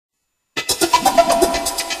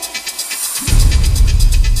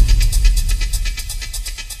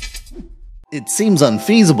It seems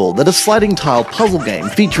unfeasible that a sliding tile puzzle game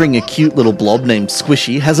featuring a cute little blob named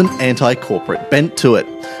Squishy has an anti-corporate bent to it,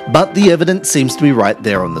 but the evidence seems to be right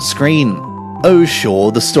there on the screen. Oh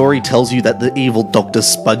sure, the story tells you that the evil Dr.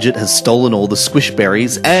 Spudget has stolen all the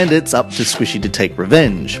squishberries and it's up to Squishy to take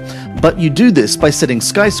revenge. But you do this by setting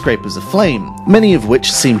skyscrapers aflame, many of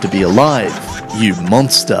which seem to be alive. You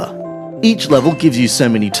monster. Each level gives you so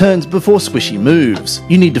many turns before Squishy moves.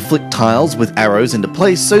 You need to flick tiles with arrows into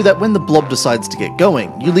place so that when the blob decides to get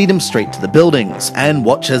going, you lead him straight to the buildings, and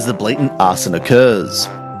watch as the blatant arson occurs.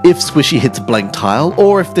 If Squishy hits a blank tile,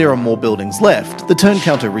 or if there are more buildings left, the turn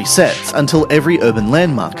counter resets until every urban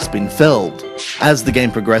landmark has been felled. As the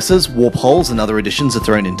game progresses, warp holes and other additions are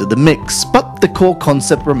thrown into the mix, but the core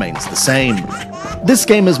concept remains the same. This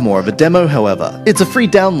game is more of a demo, however. It's a free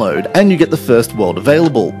download, and you get the first world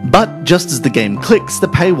available. But just as the game clicks, the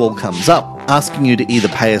paywall comes up, asking you to either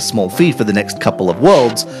pay a small fee for the next couple of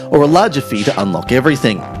worlds, or a larger fee to unlock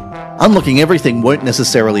everything. Unlocking everything won't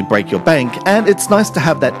necessarily break your bank, and it's nice to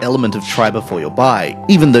have that element of try before you buy,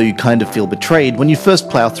 even though you kind of feel betrayed when you first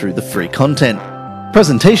plow through the free content.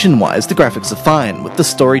 Presentation-wise, the graphics are fine, with the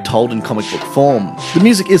story told in comic book form. The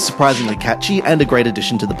music is surprisingly catchy and a great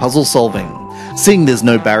addition to the puzzle solving. Seeing there's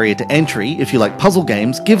no barrier to entry if you like puzzle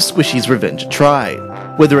games, give Squishy's Revenge a try.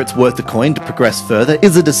 Whether it's worth a coin to progress further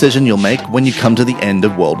is a decision you'll make when you come to the end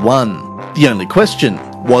of World 1. The only question,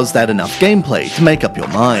 was that enough gameplay to make up your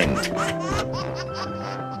mind?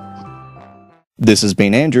 This has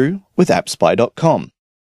been Andrew with AppSpy.com.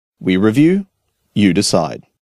 We review, you decide.